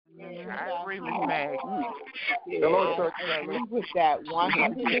I agree with Meg. Hello, church I family. agree with that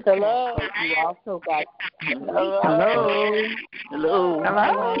 100%. Hello. But you also got Hello. Hello.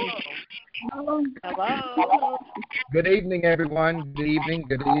 Hello. Good evening, everyone. Good evening.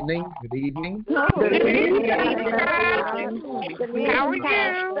 Good evening. Good evening. Good evening. How are you?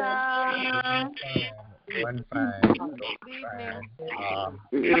 One fine.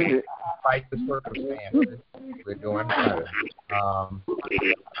 Despite the circumstances, we're doing fine.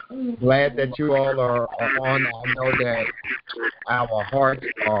 Glad that you all are on. I know that our hearts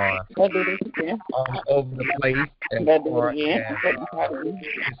are all over the place as far as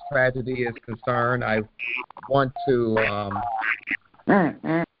this tragedy is concerned. I want to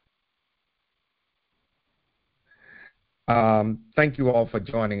thank you all for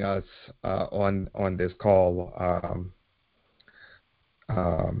joining us on this call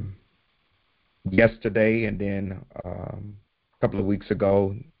yesterday, and then a couple of weeks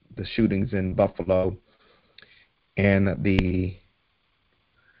ago, the shootings in Buffalo and the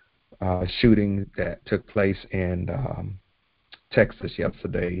shooting that took place in Texas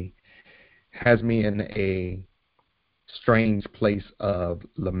yesterday has me in a strange place of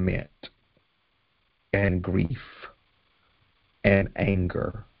lament and grief and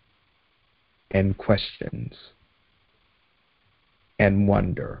anger and questions and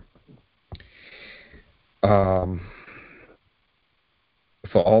wonder.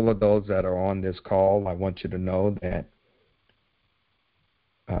 For all of those that are on this call, I want you to know that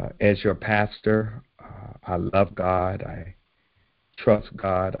as your pastor, I love God, I trust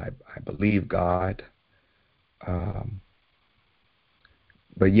God, I believe God,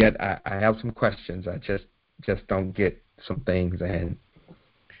 but yet I have some questions. I just don't get some things, and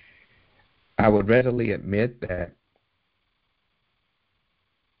I would readily admit that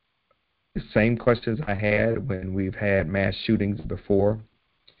the same questions I had when we've had mass shootings before,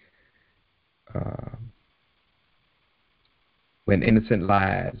 when innocent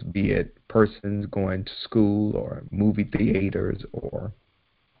lives, be it persons going to school or movie theaters or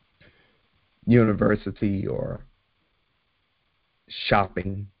university or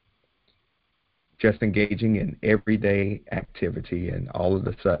shopping, just engaging in everyday activity, and all of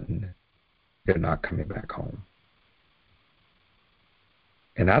a sudden they're not coming back home.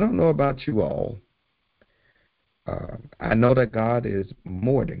 And I don't know about you all. I know that God is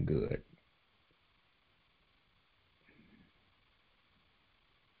more than good.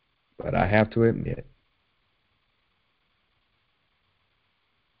 But I have to admit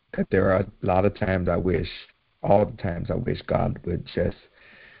that there are a lot of times all the times I wish God would just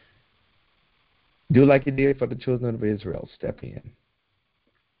do like He did for the children of Israel, step in,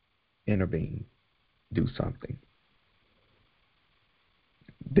 intervene, do something.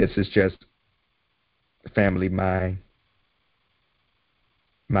 This is just, family, my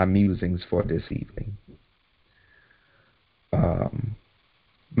musings for this evening.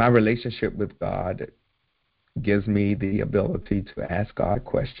 My relationship with God gives me the ability to ask God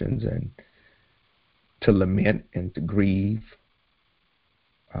questions and to lament and to grieve,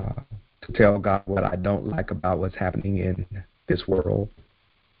 to tell God what I don't like about what's happening in this world.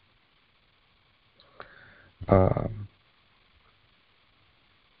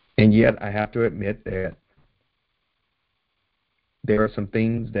 And yet I have to admit that there are some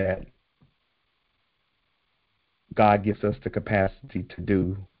things that God gives us the capacity to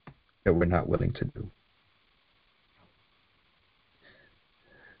do that we're not willing to do.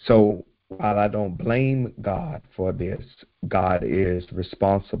 So while I don't blame God for this, God is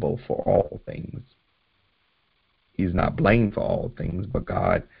responsible for all things. He's not blamed for all things, but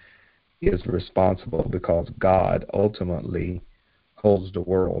God is responsible because God ultimately holds the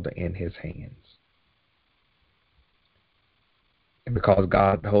world in His hands. And because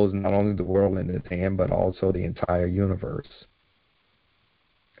God holds not only the world in His hand, but also the entire universe.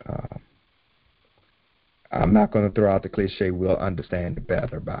 I'm not going to throw out the cliche, we'll understand it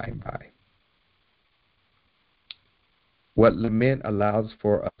better by and by. What lament allows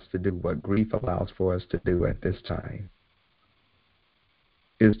for us to do, what grief allows for us to do at this time,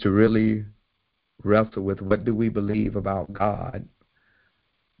 is to really wrestle with what do we believe about God,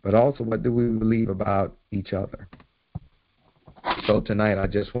 but also what do we believe about each other. So tonight I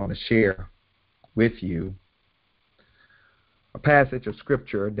just want to share with you a passage of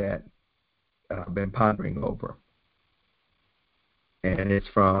scripture that I've been pondering over. And it's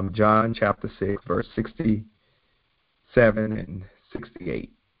from John chapter 6, verse 67 and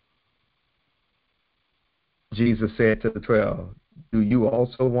 68. Jesus said to the 12, "Do you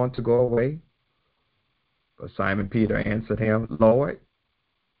also want to go away?" But Simon Peter answered him, "Lord,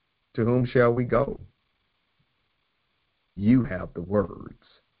 to whom shall we go? You have the words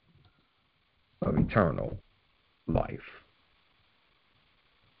of eternal life.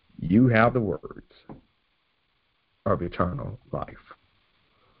 You have the words of eternal life.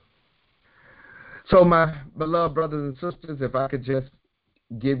 So, my beloved brothers and sisters, if I could just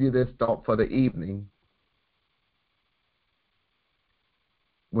give you this thought for the evening.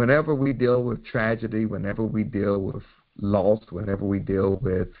 Whenever we deal with tragedy, whenever we deal with loss, whenever we deal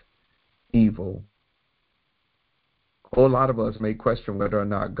with evil, a whole lot of us may question whether or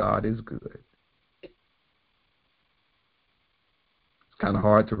not God is good. It's kind of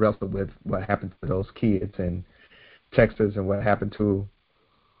hard to wrestle with what happened to those kids in Texas and what happened to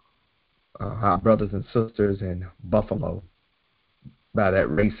our brothers and sisters in Buffalo by that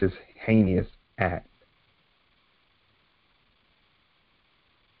racist, heinous act.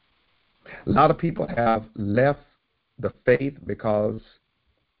 A lot of people have left the faith because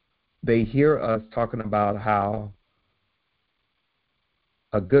they hear us talking about how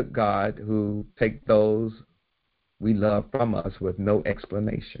a good God who takes those we love from us with no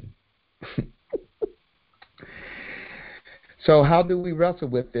explanation. So how do we wrestle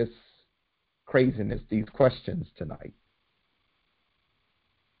with this craziness, these questions tonight?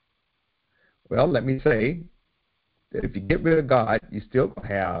 Well, let me say that if you get rid of God, you still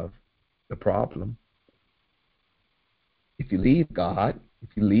have the problem. If you leave God, if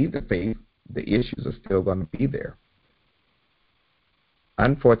you leave the faith, the issues are still going to be there.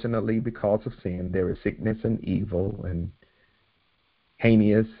 Unfortunately, because of sin, there is sickness and evil and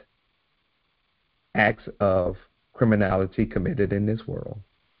heinous acts of criminality committed in this world.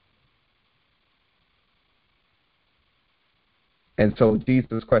 And so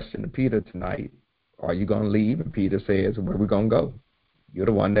Jesus questioned Peter tonight, are you going to leave? And Peter says, where are we going to go? You're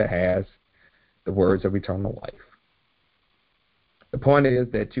the one that has the words of eternal life. The point is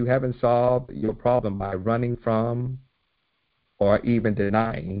that you haven't solved your problem by running from or even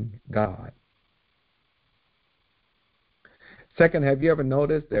denying God. Second, have you ever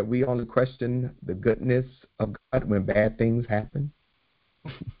noticed that we only question the goodness of God when bad things happen?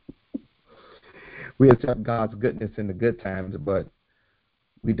 We accept God's goodness in the good times, but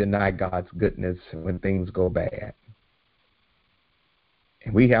we deny God's goodness when things go bad.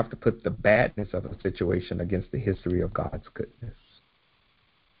 And we have to put the badness of a situation against the history of God's goodness.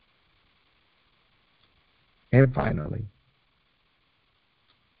 And finally,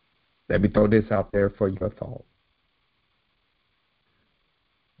 let me throw this out there for your thought.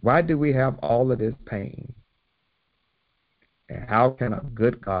 Why do we have all of this pain? And how can a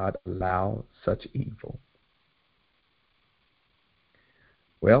good God allow such evil?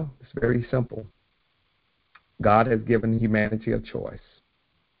 Well, it's very simple. God has given humanity a choice.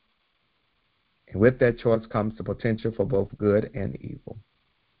 And with that choice comes the potential for both good and evil.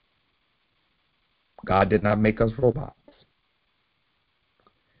 God did not make us robots.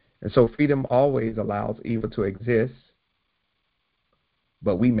 And so freedom always allows evil to exist,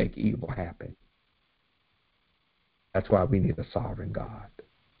 but we make evil happen. That's why we need a sovereign God.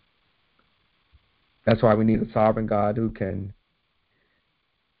 That's why we need a sovereign God who can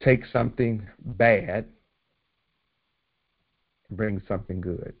take something bad and bring something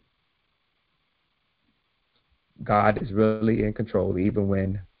good. God is really in control even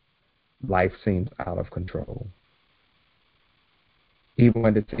when life seems out of control. Even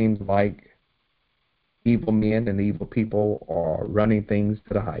when it seems like evil men and evil people are running things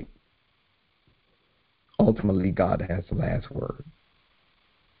to the height. Ultimately, God has the last word.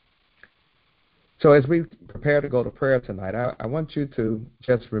 So as we prepare to go to prayer tonight, I want you to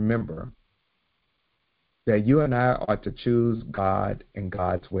just remember that you and I are to choose God and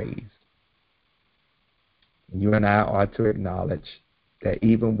God's ways. You and I are to acknowledge that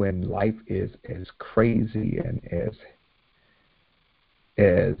even when life is as crazy and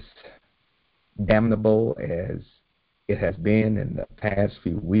as damnable as it has been in the past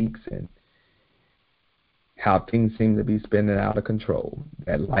few weeks, and how things seem to be spinning out of control,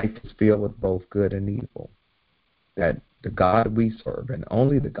 that life is filled with both good and evil, that the God we serve, and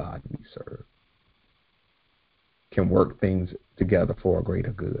only the God we serve, can work things together for a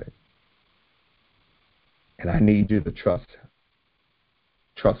greater good. And I need you to trust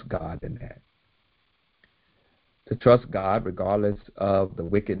God in that. To trust God regardless of the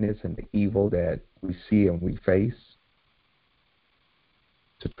wickedness and the evil that we see and we face.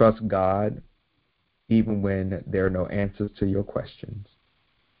 To trust God even when there are no answers to your questions.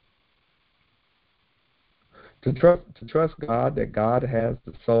 To trust God that God has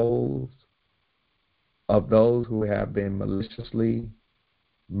the souls of those who have been maliciously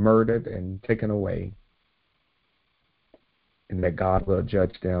murdered and taken away, and that God will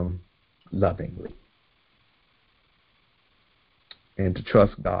judge them lovingly. And to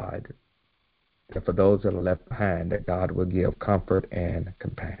trust God that for those that are left behind, that God will give comfort and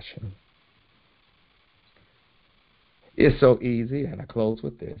compassion. It's so easy, and I close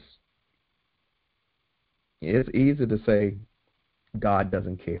with this. It's easy to say God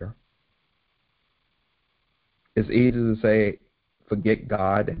doesn't care. It's easy to say forget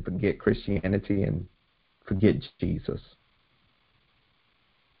God and forget Christianity and forget Jesus.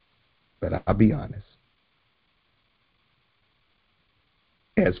 But I'll be honest.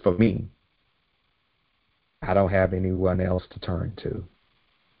 As for me, I don't have anyone else to turn to.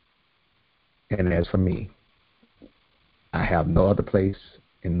 And as for me, I have no other place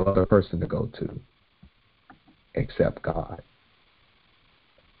and no other person to go to except God.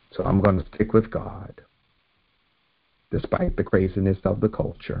 So I'm going to stick with God, despite the craziness of the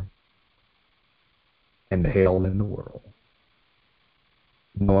culture and the hell in the world,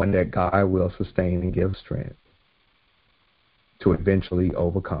 knowing that God will sustain and give strength to eventually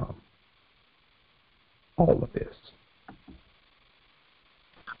overcome all of this.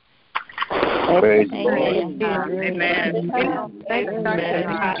 Praise Amen. the Lord.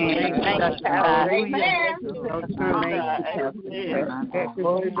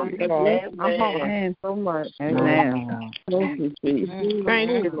 Amen. So much. Amen. Thank you, Jesus.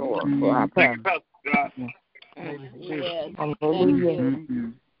 Thank you, Lord, for our pastor. Yes.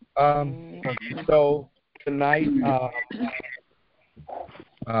 Hallelujah. So tonight,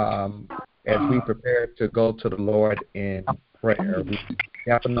 as we prepare to go to the Lord in prayer, we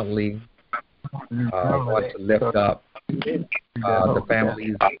definitely want to lift up the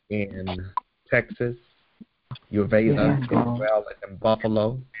families in Texas, Uvalde, as well as in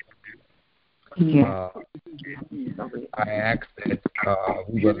Buffalo. I ask that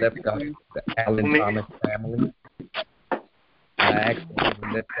we will lift up the Allen Thomas family. I ask that we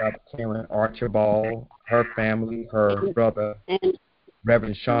lift up Karen Archibald, her family, her brother,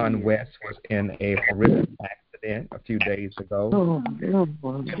 Reverend Sean West, was in a horrific accident a few days ago. Had to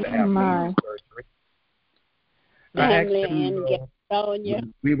have major surgery. I ask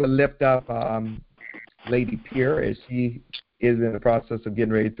that we will lift up Lady Pierre as she is in the process of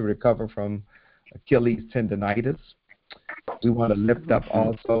getting ready to recover from Achilles tendonitis. We want to lift up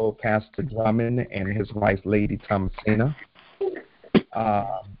also Pastor Drummond and his wife, Lady Thomasina.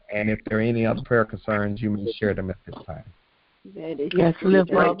 And if there are any other prayer concerns, you may share them at this time. Yes,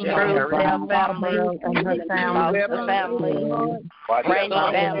 lift up her family and her family.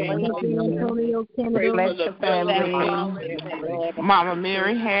 Bless the family. Mama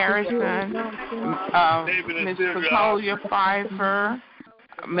Mary Harrison, Miss Pecolia Pfeiffer,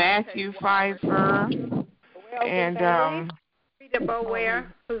 Matthew Pfeiffer, and Rita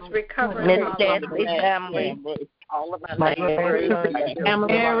Bower, who's recovering. Miss Desi family. All of my neighbors.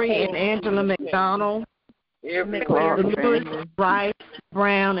 Mary and Angela McDonald. Lewis, Rice,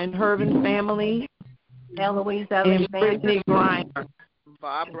 Brown, and Hervin family. Eloise And Brittany Griner.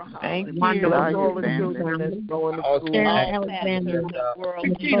 Barbara. Thank you. All the children that's going to school. Alexander.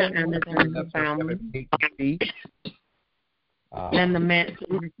 And the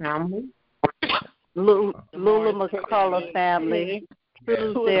Manson family. Lula McCullough family.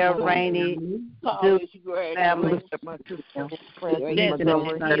 Truesdale Rainey. Duke family.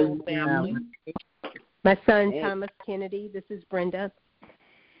 family. My son, Thomas Kennedy. This is Brenda.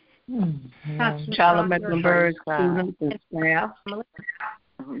 Charlotte Mecklenburg, students and staff.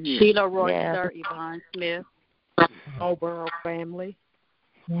 Sheila Royster, Yvonne Smith. Oberl family.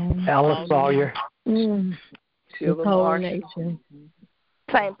 Alice Sawyer. Sheila Nation.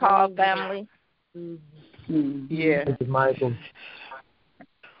 St. Paul family. Yeah. This is Michael.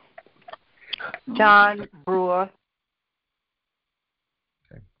 John Brewer.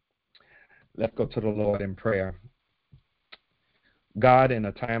 Let's go to the Lord in prayer. God, in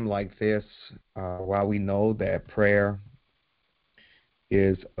a time like this, while we know that prayer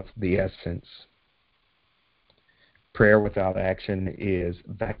is of the essence, prayer without action is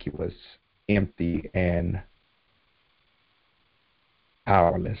vacuous, empty, and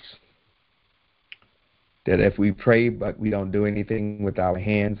powerless. That if we pray but we don't do anything with our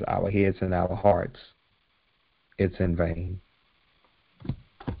hands, our heads, and our hearts, it's in vain.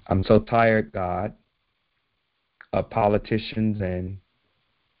 I'm so tired, God, of politicians and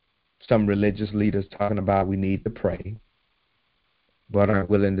some religious leaders talking about we need to pray, but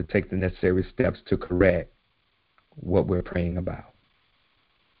aren't willing to take the necessary steps to correct what we're praying about.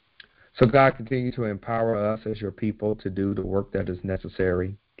 So God, continue to empower us as your people to do the work that is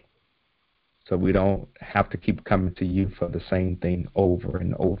necessary so we don't have to keep coming to you for the same thing over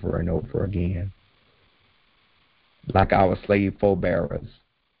and over and over again. Like our slave forebearers,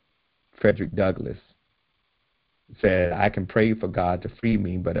 Frederick Douglass, said, I can pray for God to free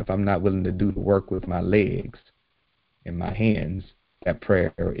me, but if I'm not willing to do the work with my legs and my hands, that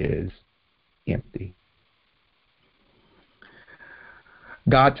prayer is empty.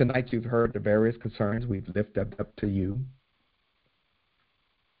 God, tonight you've heard the various concerns we've lifted up to you.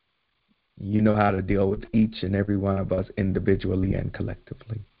 You know how to deal with each and every one of us individually and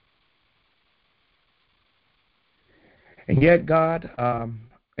collectively. And yet, God,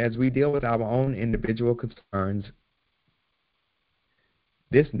 as we deal with our own individual concerns,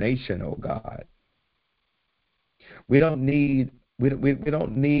 this nation, oh God, we don't need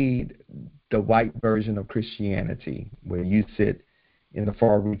the white version of Christianity where you sit in the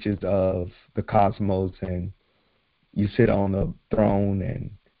far reaches of the cosmos and you sit on the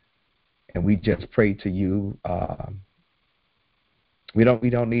throne and we just pray to you.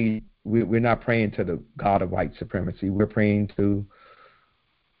 We're not praying to the God of white supremacy. We're praying to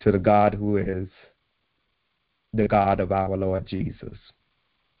the God who is the God of our Lord Jesus,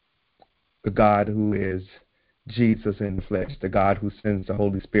 the God who is Jesus in the flesh, the God who sends the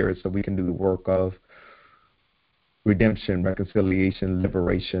Holy Spirit so we can do the work of redemption, reconciliation,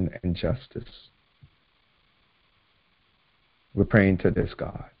 liberation, and justice. We're praying to this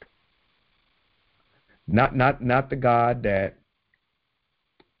God. Not the God that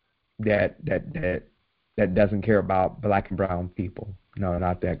doesn't care about black and brown people. No,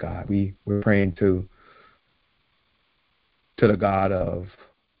 not that God. We're praying to the God of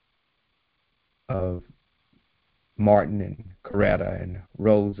Martin and Coretta and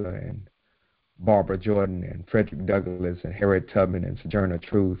Rosa and Barbara Jordan and Frederick Douglass and Harriet Tubman and Sojourner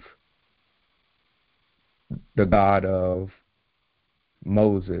Truth, the God of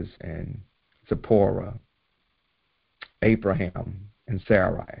Moses and Zipporah, Abraham and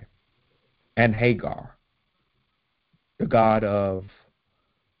Sarai and Hagar, the God of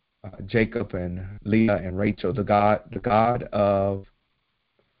Jacob and Leah and Rachel, the God of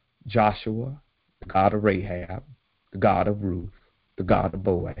Joshua, the God of Rahab, the God of Ruth, the God of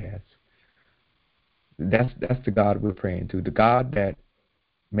Boaz. That's the God we're praying to. The God that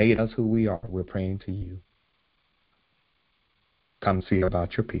made us who we are, we're praying to you. Come see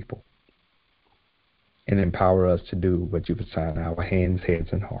about your people and empower us to do what you've assigned our hands, heads,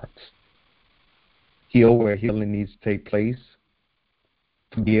 and hearts. Heal where healing needs to take place.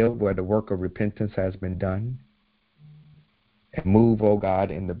 Forgive where the work of repentance has been done. And move, oh God,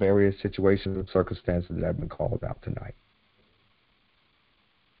 in the various situations and circumstances that have been called out tonight.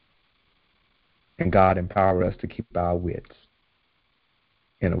 And God, empower us to keep our wits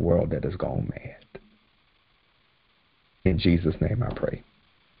in a world that has gone mad. In Jesus' name I pray.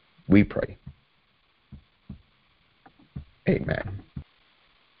 We pray. Amen.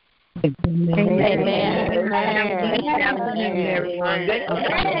 I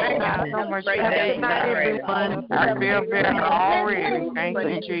feel better already. Thank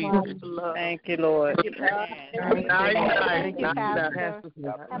you, Jesus. Thank you, Lord. Have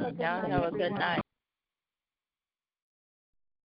a good night.